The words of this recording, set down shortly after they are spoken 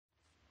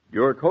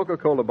Your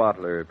Coca-Cola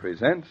bottler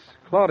presents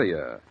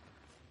Claudia,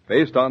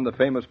 based on the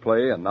famous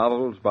play and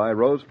novels by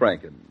Rose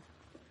Franken.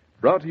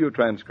 Brought to you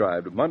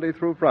transcribed Monday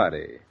through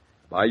Friday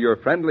by your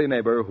friendly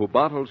neighbor who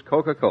bottles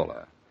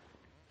Coca-Cola.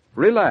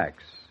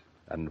 Relax,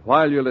 and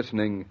while you're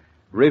listening,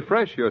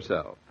 refresh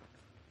yourself.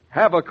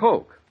 Have a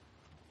Coke.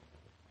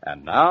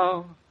 And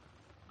now,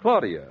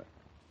 Claudia.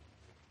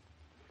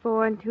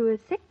 4 and 2 is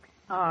 6.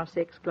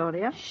 R6,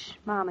 Claudia. Shh,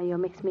 Mama, you'll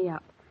mix me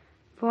up.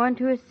 4 and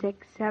 2 is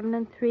 6. 7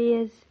 and 3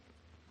 is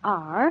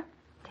R.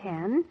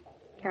 10.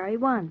 Carry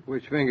 1.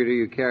 Which finger do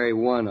you carry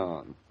 1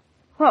 on?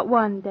 What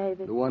one,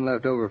 David? The one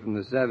left over from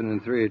the 7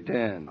 and 3 of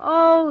 10.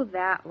 Oh,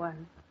 that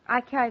one. I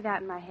carry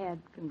that in my head.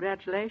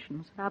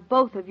 Congratulations. Now,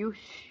 both of you,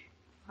 shh.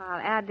 I'll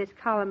add this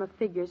column of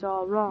figures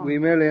all wrong. We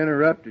merely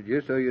interrupted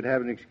you so you'd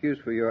have an excuse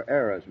for your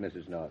errors,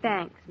 Mrs. Norton.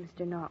 Thanks,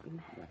 Mr.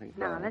 Norton. Nothing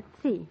Now, further.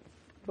 let's see.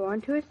 4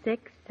 and 2 are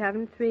 6.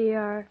 7 and 3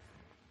 are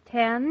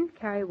 10.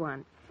 Carry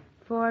 1.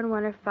 4 and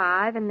 1 are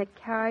 5, and the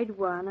carried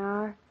 1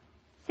 are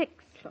 6.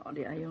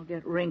 Claudia, you'll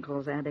get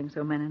wrinkles adding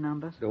so many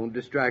numbers. Don't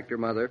distract her,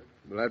 Mother.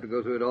 We'll have to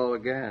go through it all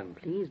again.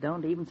 Please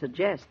don't even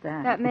suggest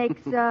that. That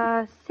makes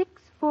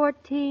 6,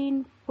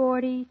 14,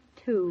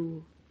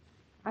 42.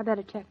 I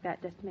better check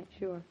that just to make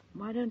sure.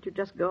 Why don't you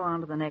just go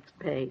on to the next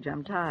page?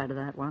 I'm tired of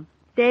that one.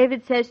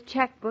 David says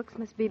checkbooks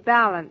must be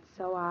balanced,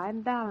 so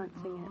I'm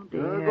balancing it.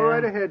 Dear. Go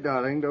right ahead,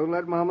 darling. Don't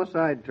let Mama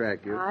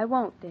sidetrack you. I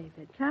won't,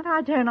 David. Can't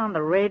I turn on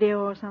the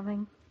radio or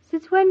something?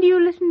 Since when do you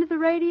listen to the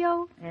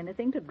radio?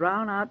 Anything to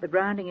drown out the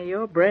grinding of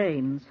your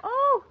brains.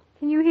 Oh,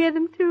 can you hear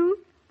them too?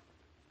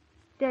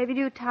 David,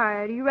 you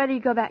tired? Are you ready to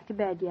go back to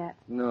bed yet?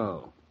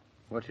 No.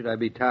 What should I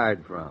be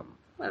tired from?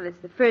 Well,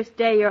 it's the first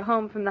day you're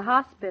home from the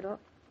hospital.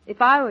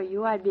 If I were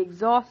you, I'd be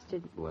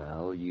exhausted.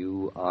 Well,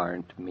 you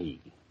aren't me.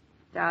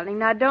 Darling,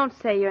 now don't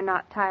say you're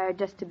not tired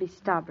just to be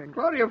stubborn.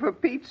 Claudia, for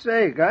Pete's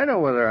sake, I know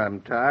whether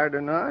I'm tired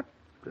or not.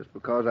 Just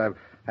because I've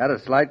had a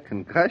slight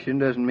concussion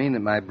doesn't mean that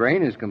my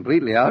brain is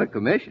completely out of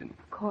commission.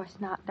 Of course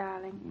not,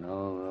 darling. No,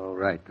 all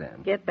right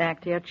then. Get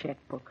back to your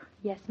checkbook.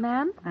 Yes,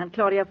 ma'am? And,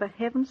 Claudia, for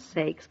heaven's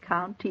sakes,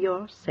 count to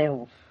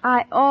yourself.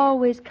 I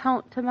always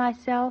count to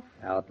myself.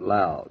 Out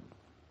loud.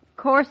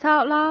 Course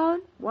out loud?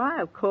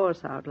 Why, of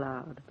course, out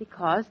loud?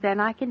 Because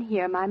then I can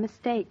hear my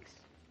mistakes.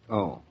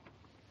 Oh.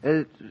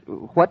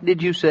 What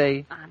did you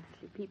say?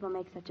 Honestly, people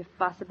make such a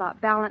fuss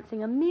about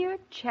balancing a mere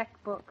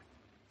checkbook.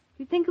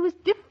 You'd think it was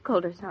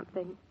difficult or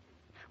something.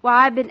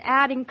 Why, I've been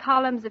adding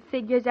columns of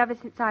figures ever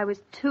since I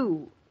was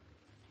 2.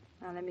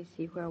 Now, let me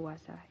see, where was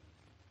I?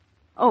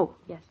 Oh,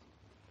 yes.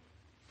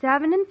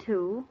 7 and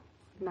 2,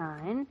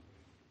 9.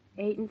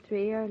 8 and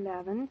 3 are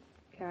 11.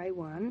 Carry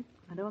 1.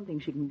 I don't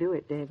think she can do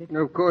it, David.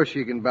 Of course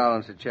she can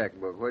balance a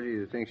checkbook. What do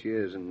you think she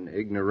is, an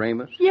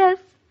ignoramus? Yes.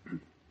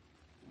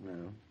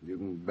 No, you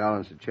can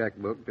balance a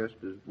checkbook just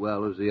as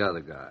well as the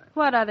other guy.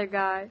 What other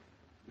guy?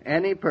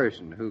 Any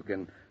person who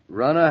can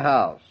run a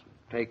house,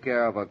 take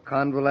care of a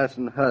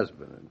convalescent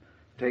husband, and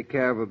take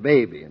care of a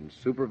baby, and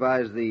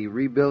supervise the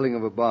rebuilding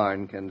of a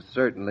barn can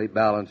certainly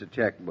balance a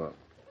checkbook.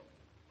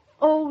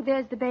 Oh,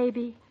 there's the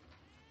baby.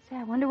 Say,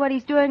 I wonder what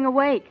he's doing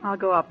awake. I'll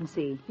go up and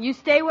see. You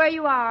stay where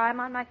you are. I'm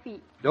on my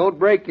feet. Don't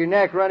break your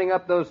neck running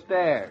up those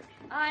stairs.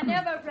 I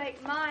never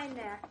break my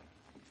neck.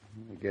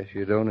 I guess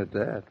you don't at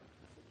that.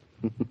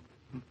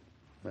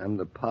 I'm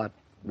the pot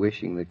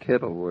wishing the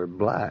kettle were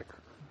black.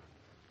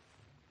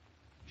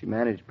 She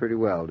managed pretty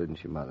well, didn't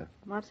she, Mother?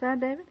 What's that,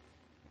 David?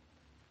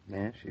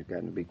 Yeah, she's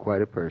gotten to be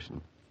quite a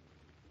person.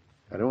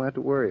 I don't have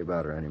to worry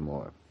about her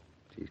anymore.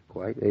 She's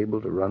quite able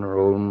to run her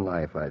own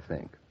life, I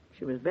think.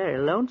 She was very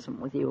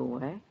lonesome with you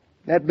away.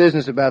 That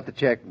business about the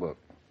checkbook.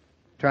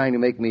 Trying to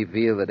make me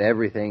feel that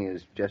everything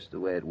is just the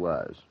way it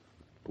was.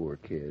 Poor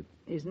kid.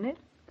 Isn't it?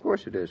 Of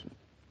course it isn't.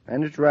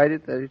 And it's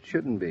right that it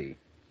shouldn't be.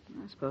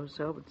 I suppose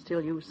so, but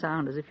still you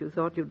sound as if you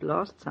thought you'd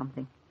lost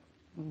something.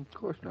 Of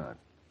course not.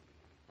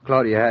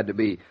 Claudia had to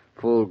be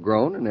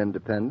full-grown and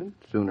independent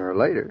sooner or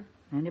later.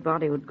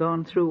 Anybody who'd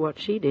gone through what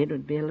she did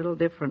would be a little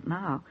different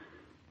now.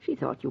 She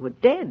thought you were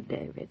dead,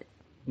 David.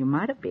 You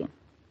might have been.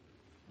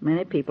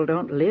 Many people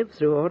don't live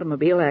through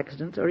automobile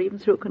accidents or even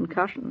through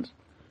concussions.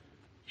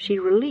 She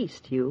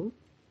released you,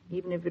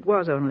 even if it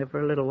was only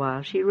for a little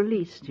while. She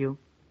released you.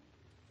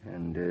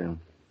 And,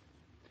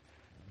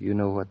 you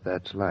know what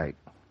that's like,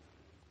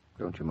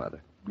 don't you,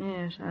 Mother?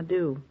 Yes, I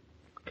do.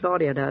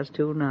 Claudia does,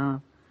 too,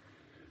 now.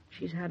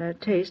 She's had a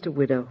taste of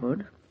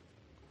widowhood.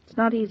 It's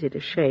not easy to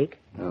shake.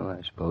 No,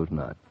 I suppose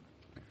not.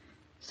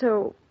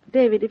 So,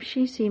 David, if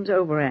she seems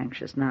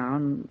over-anxious now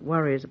and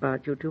worries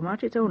about you too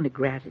much, it's only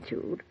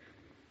gratitude.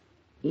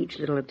 Each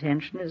little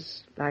attention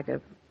is like a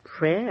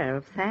prayer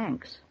of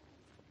thanks.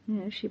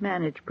 Yes, she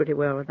managed pretty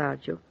well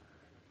without you.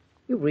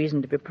 You've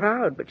reason to be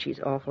proud, but she's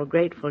awful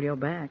grateful you're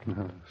back.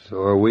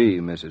 So are we,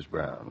 Mrs.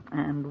 Brown.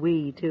 And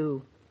we,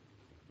 too.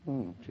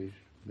 Oh, she's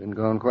been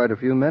gone quite a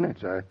few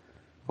minutes. I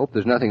hope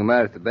there's nothing the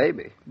matter with the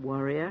baby.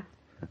 Worrier?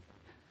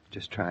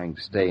 Just trying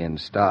to stay in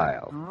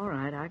style. All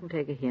right, I can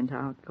take a hint.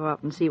 I'll go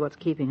up and see what's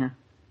keeping her.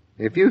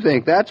 If you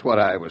think that's what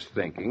I was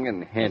thinking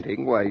and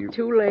hinting, why you...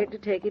 Too late to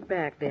take it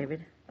back,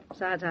 David.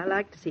 Besides, I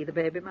like to see the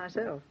baby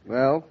myself.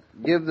 Well,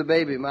 give the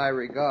baby my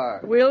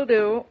regard. Will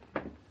do.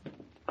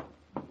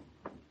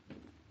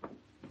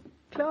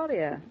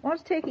 Claudia,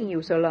 what's taking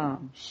you so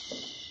long?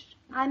 Shh.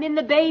 I'm in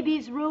the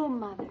baby's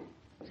room, Mother.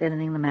 Is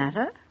anything the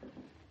matter?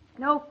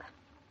 Nope.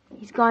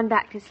 He's gone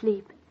back to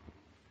sleep.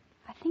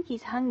 I think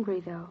he's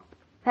hungry, though.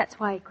 That's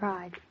why he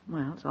cried.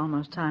 Well, it's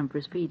almost time for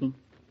his feeding.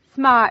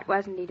 Smart,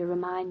 wasn't he, to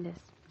remind us?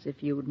 As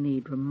if you would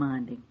need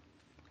reminding.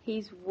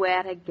 He's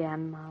wet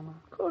again, Mama.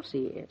 Of course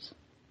he is.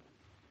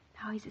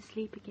 Now he's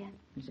asleep again.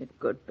 He's a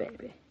good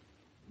baby.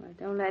 Well,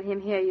 don't let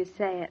him hear you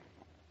say it.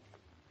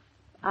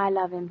 I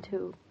love him,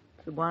 too.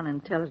 It's the one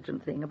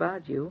intelligent thing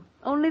about you.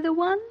 Only the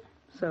one?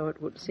 So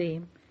it would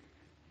seem.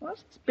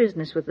 What's this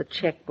business with the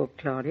checkbook,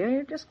 Claudia?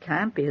 You just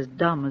can't be as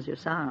dumb as you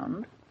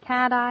sound.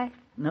 Can't I?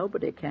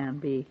 Nobody can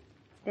be.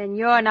 Then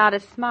you're not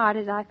as smart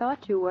as I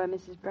thought you were,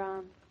 Mrs.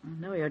 Brown.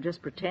 I know you're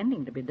just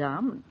pretending to be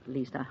dumb. At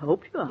least I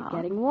hope you are.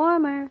 You're getting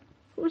warmer.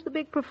 Who's the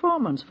big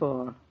performance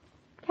for?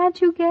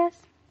 Can't you guess?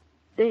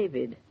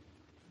 David.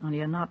 Only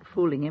you're not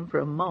fooling him for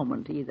a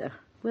moment, either.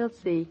 We'll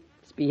see.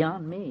 It's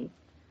beyond me.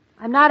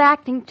 I'm not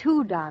acting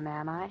too dumb,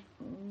 am I?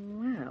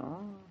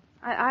 Well...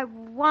 I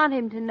want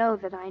him to know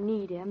that I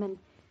need him, and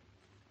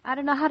I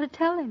don't know how to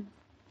tell him.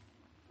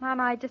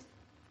 Mama, I just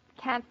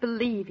can't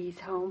believe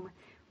he's home.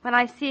 When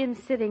I see him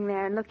sitting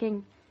there and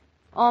looking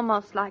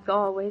almost like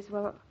always,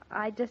 well,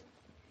 I just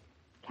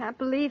can't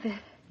believe it.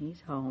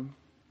 He's home.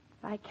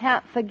 I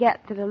can't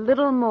forget that a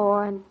little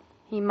more and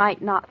he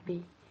might not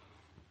be.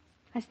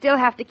 I still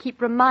have to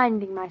keep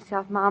reminding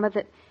myself, Mama,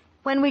 that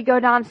when we go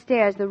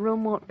downstairs, the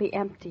room won't be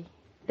empty.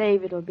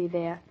 David will be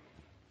there.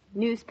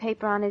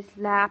 Newspaper on his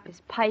lap,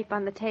 his pipe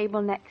on the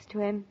table next to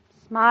him,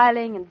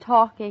 smiling and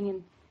talking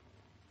and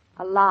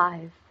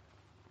alive.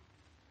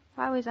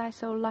 Why was I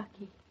so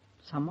lucky?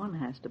 Someone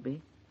has to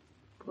be.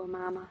 Poor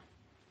Mama.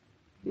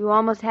 You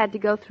almost had to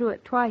go through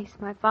it twice,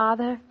 my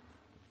father,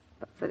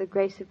 but for the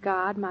grace of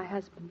God, my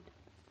husband.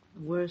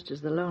 The worst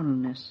is the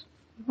loneliness.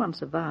 One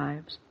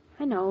survives.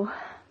 I know.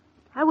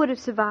 I would have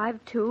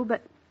survived, too,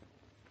 but...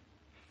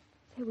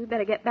 Say, we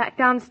better get back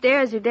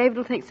downstairs or David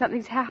will think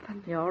something's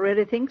happened. You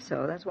already think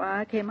so. That's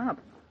why I came up.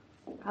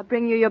 I'll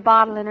bring you your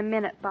bottle in a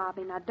minute,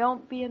 Bobby. Now,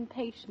 don't be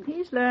impatient.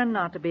 He's learned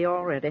not to be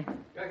already.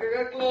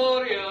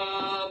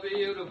 Claudia,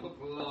 beautiful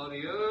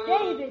Claudia.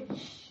 David,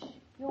 shh.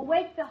 You'll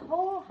wake the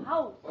whole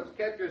house. What's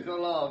kept you so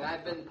long?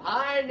 I've been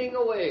pining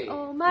away.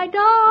 Oh, my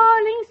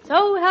darling,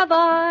 so have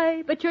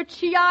I. But your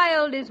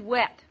child is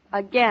wet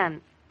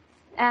again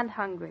and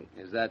hungry.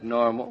 Is that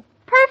normal?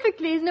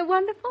 Perfectly, isn't it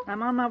wonderful?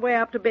 I'm on my way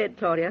up to bed,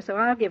 Claudia, so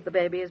I'll give the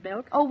baby his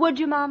milk. Oh, would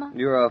you, Mama?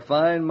 You're a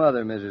fine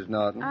mother, Mrs.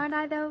 Norton. Aren't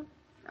I, though?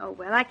 Oh,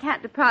 well, I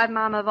can't deprive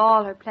Mama of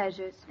all her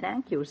pleasures.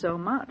 Thank you so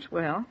much.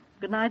 Well,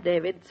 good night,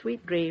 David.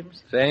 Sweet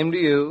dreams. Same to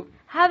you.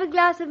 Have a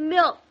glass of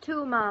milk,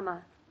 too,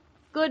 Mama.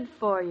 Good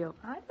for you.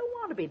 I don't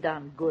want to be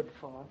done good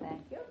for,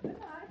 thank you. Good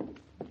night.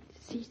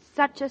 She's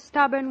such a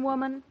stubborn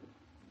woman.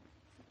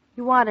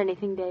 You want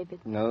anything,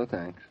 David? No,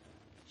 thanks.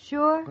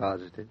 Sure?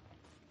 Positive.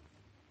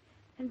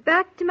 And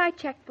back to my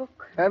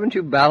checkbook. Haven't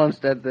you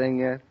balanced that thing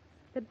yet?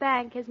 The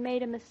bank has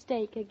made a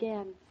mistake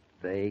again.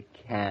 They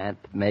can't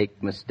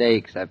make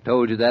mistakes. I've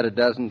told you that a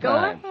dozen Go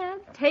times. ahead.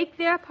 Take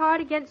their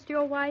part against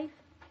your wife.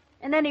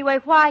 And anyway,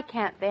 why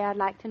can't they, I'd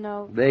like to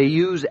know. They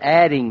use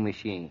adding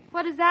machines.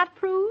 What does that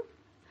prove?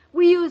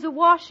 We use a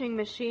washing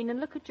machine, and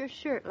look at your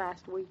shirt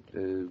last week.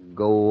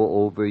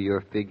 Go over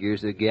your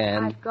figures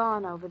again. I've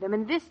gone over them,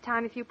 and this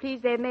time, if you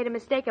please, they have made a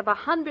mistake of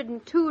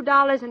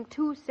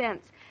 $102.02.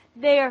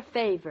 Their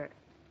favor.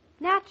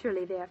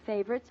 Naturally, their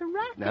favor. It's a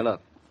racket. Now,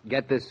 look,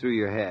 get this through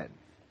your head.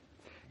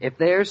 If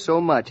there's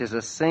so much as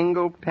a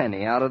single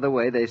penny out of the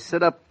way, they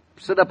sit up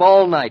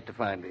all night to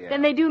find the error.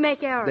 Then they do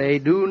make errors. They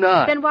do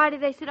not. Then why do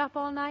they sit up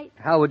all night?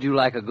 How would you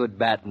like a good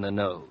bat in the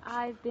nose?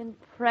 I've been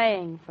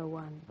praying for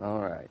one. All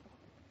right.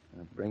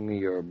 Now bring me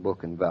your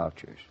book and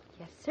vouchers.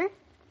 Yes, sir.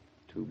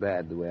 Too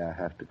bad the way I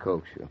have to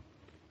coax you.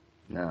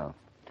 Now,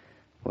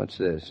 what's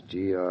this?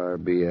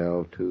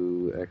 GRBL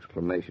 2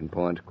 exclamation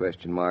points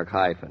question mark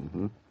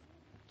hyphen,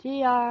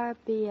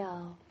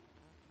 GRBL.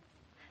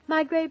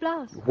 My gray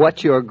blouse.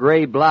 What's your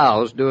gray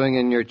blouse doing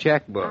in your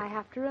checkbook? I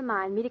have to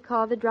remind me to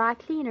call the dry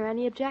cleaner.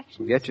 Any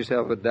objections? Get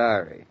yourself a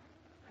diary.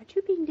 Aren't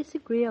you being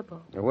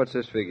disagreeable? Now, what's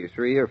this figure,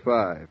 3 or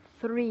 5?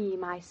 3,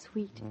 my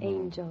sweet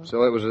angel.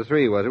 So it was a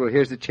 3, was it? Well,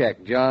 here's the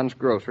check. John's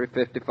Grocery,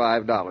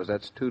 $55.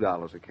 That's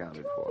 $2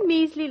 accounted for.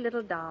 Measly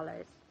little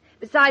dollars.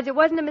 Besides, it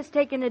wasn't a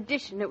mistake in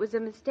addition. It was a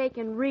mistake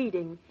in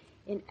reading.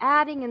 In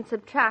adding and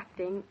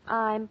subtracting,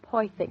 I'm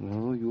perfect.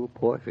 No, you're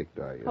perfect,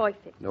 are you?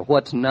 Perfect. Now,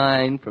 what's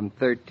 9 from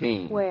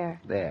 13? Where?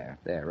 There,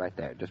 right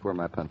there. Just where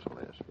my pencil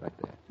is, right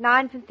there.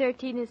 9 from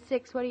 13 is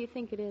 6. What do you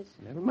think it is?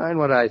 Never mind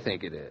what I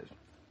think it is.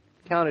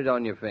 Count it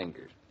on your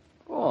fingers.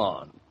 Go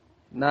on.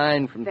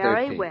 9 from 13.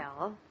 Very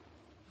well.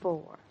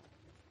 4.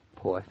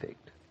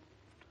 Perfect.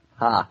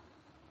 Ha.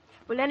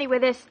 Well, anyway,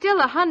 there's still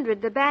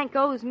 100 the bank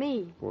owes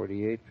me.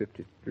 48,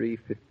 53,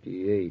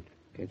 58.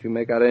 Can't you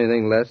make out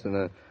anything less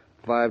than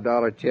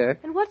 $5 check.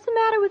 And what's the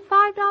matter with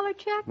 $5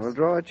 checks? Well,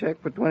 draw a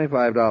check for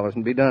 $25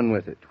 and be done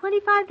with it.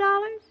 $25?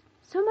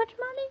 So much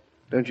money?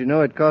 Don't you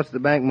know it costs the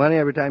bank money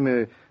every time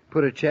you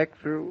put a check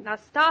through? Now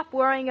stop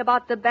worrying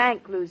about the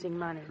bank losing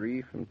money.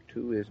 3 from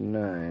 2 is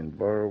 9.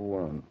 Borrow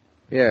 1.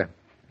 Here,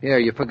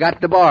 you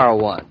forgot to borrow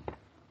 1.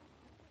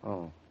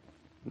 Oh,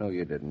 no,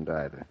 you didn't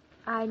either.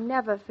 I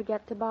never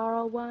forget to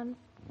borrow 1.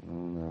 Oh,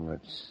 now,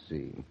 let's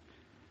see.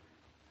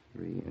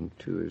 3 and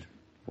 2 is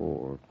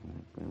 4.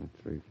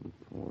 3 from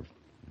 4.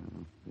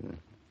 Yeah.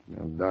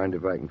 Now, darned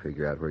if I can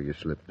figure out where you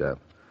slipped up.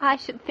 I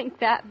should think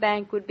that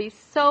bank would be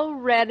so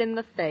red in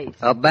the face.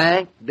 A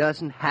bank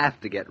doesn't have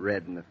to get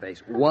red in the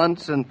face.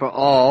 Once and for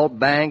all,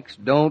 banks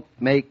don't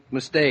make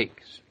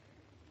mistakes.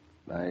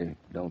 I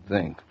don't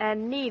think.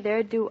 And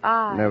neither do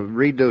I. Now,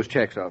 read those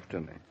checks off to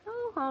me.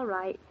 Oh, all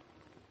right.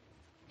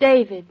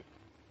 David,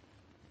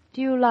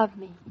 do you love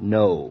me?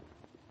 No.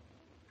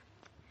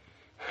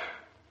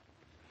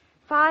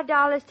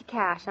 $5 to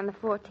cash on the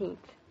 14th.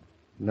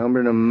 Number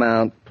and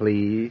amount,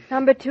 please.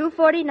 Number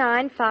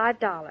 249, $5.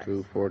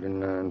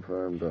 249,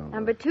 $5.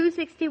 Number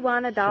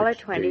 261,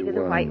 $1.20 to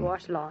the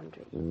whitewash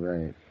laundry.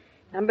 Right.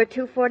 Number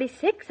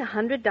 246,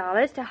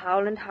 $100 to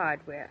Howland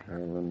Hardware.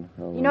 Howland,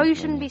 You know you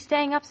shouldn't be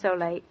staying up so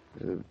late.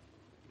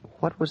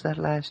 What was that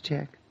last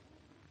check?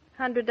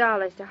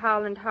 $100 to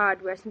Howland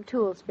Hardware, some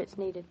tools Fritz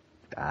needed.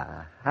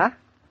 Uh-huh.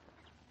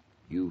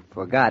 You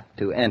forgot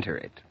to enter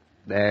it.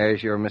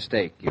 There's your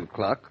mistake, you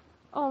cluck.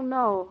 Oh,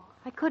 no,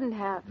 I couldn't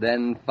have.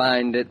 Then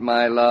find it,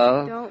 my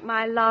love. Don't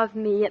my love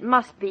me. It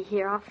must be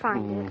here. I'll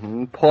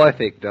find it.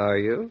 Perfect, are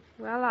you?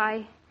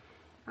 Well,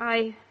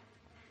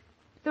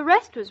 the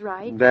rest was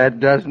right. That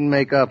doesn't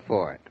make up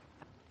for it.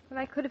 But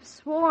I could have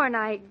sworn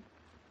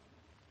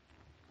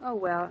Oh,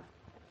 well.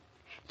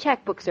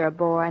 Checkbooks are a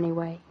bore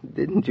anyway.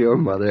 Didn't your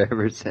mother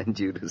ever send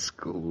you to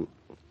school?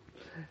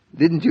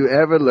 Didn't you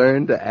ever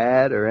learn to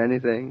add or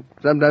anything?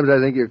 Sometimes I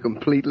think you're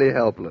completely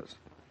helpless.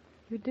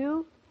 You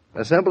do?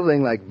 A simple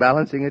thing like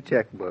balancing a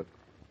checkbook.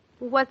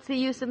 Well, what's the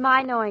use of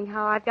my knowing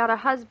how? I've got a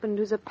husband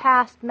who's a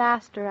past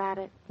master at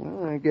it.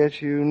 Well, I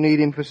guess you need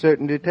him for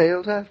certain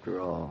details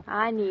after all.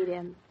 I need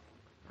him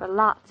for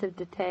lots of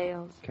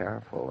details.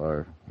 Careful,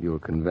 or you'll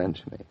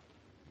convince me.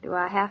 Do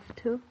I have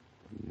to?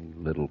 You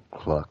little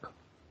cluck.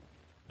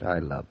 I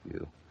love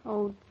you.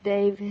 Oh,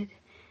 David,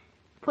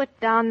 put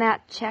down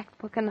that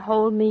checkbook and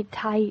hold me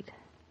tight.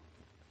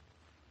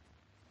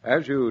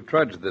 As you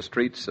trudge the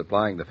streets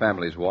supplying the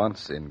family's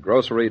wants in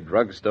grocery,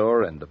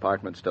 drugstore, and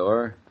department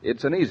store,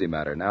 it's an easy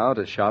matter now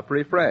to shop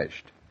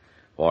refreshed.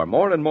 For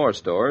more and more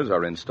stores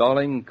are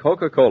installing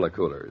Coca-Cola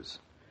coolers.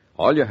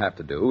 All you have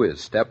to do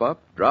is step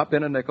up, drop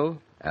in a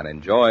nickel, and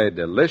enjoy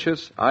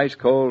delicious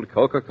ice-cold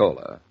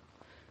Coca-Cola.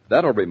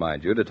 That'll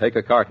remind you to take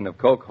a carton of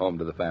Coke home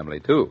to the family,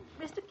 too.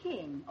 Mr.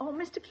 King. Oh,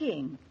 Mr.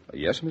 King.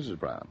 Yes, Mrs.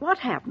 Brown. What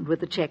happened with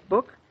the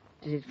checkbook?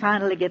 Did it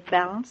finally get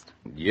balanced?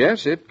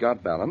 Yes, it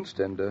got balanced,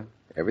 and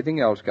everything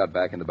else got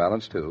back into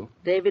balance, too.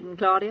 David and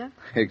Claudia?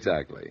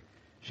 Exactly.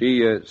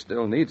 She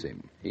still needs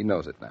him. He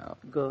knows it now.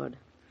 Good.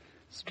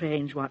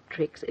 Strange what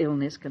tricks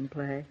illness can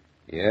play.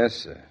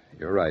 Yes,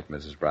 you're right,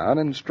 Mrs. Brown,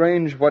 and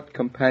strange what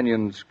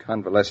companions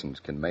convalescence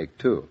can make,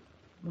 too.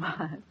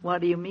 Why,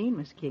 what do you mean,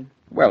 Mr. King?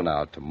 Well,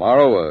 now,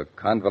 tomorrow a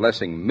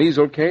convalescing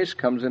measles case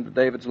comes into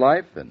David's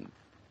life, and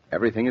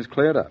everything is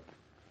cleared up.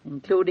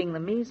 Including the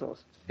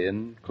measles?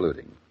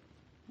 Including.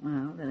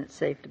 Well, then it's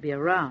safe to be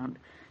around.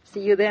 See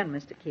you then,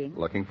 Mr. King.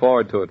 Looking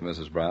forward to it,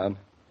 Mrs. Brown.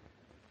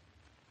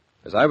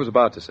 As I was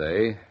about to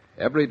say,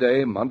 every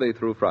day, Monday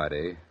through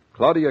Friday,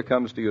 Claudia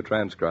comes to you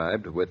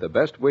transcribed with the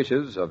best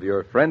wishes of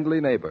your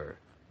friendly neighbor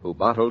who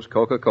bottles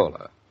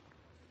Coca-Cola.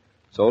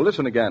 So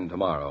listen again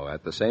tomorrow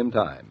at the same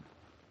time.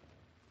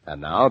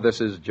 And now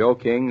this is Joe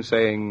King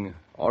saying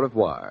au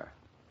revoir.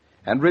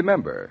 And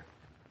remember,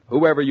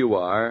 whoever you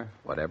are,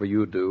 whatever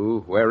you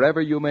do,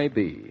 wherever you may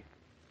be,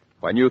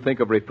 when you think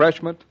of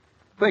refreshment,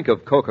 think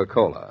of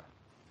Coca-Cola.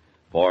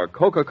 For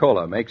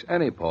Coca-Cola makes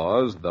any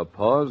pause the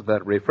pause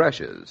that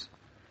refreshes.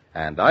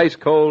 And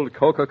ice-cold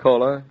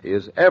Coca-Cola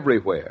is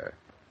everywhere.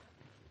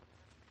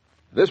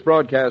 This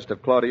broadcast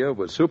of Claudia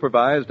was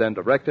supervised and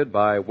directed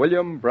by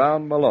William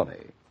Brown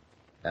Maloney.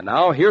 And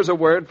now here's a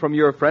word from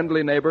your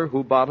friendly neighbor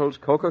who bottles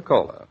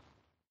Coca-Cola.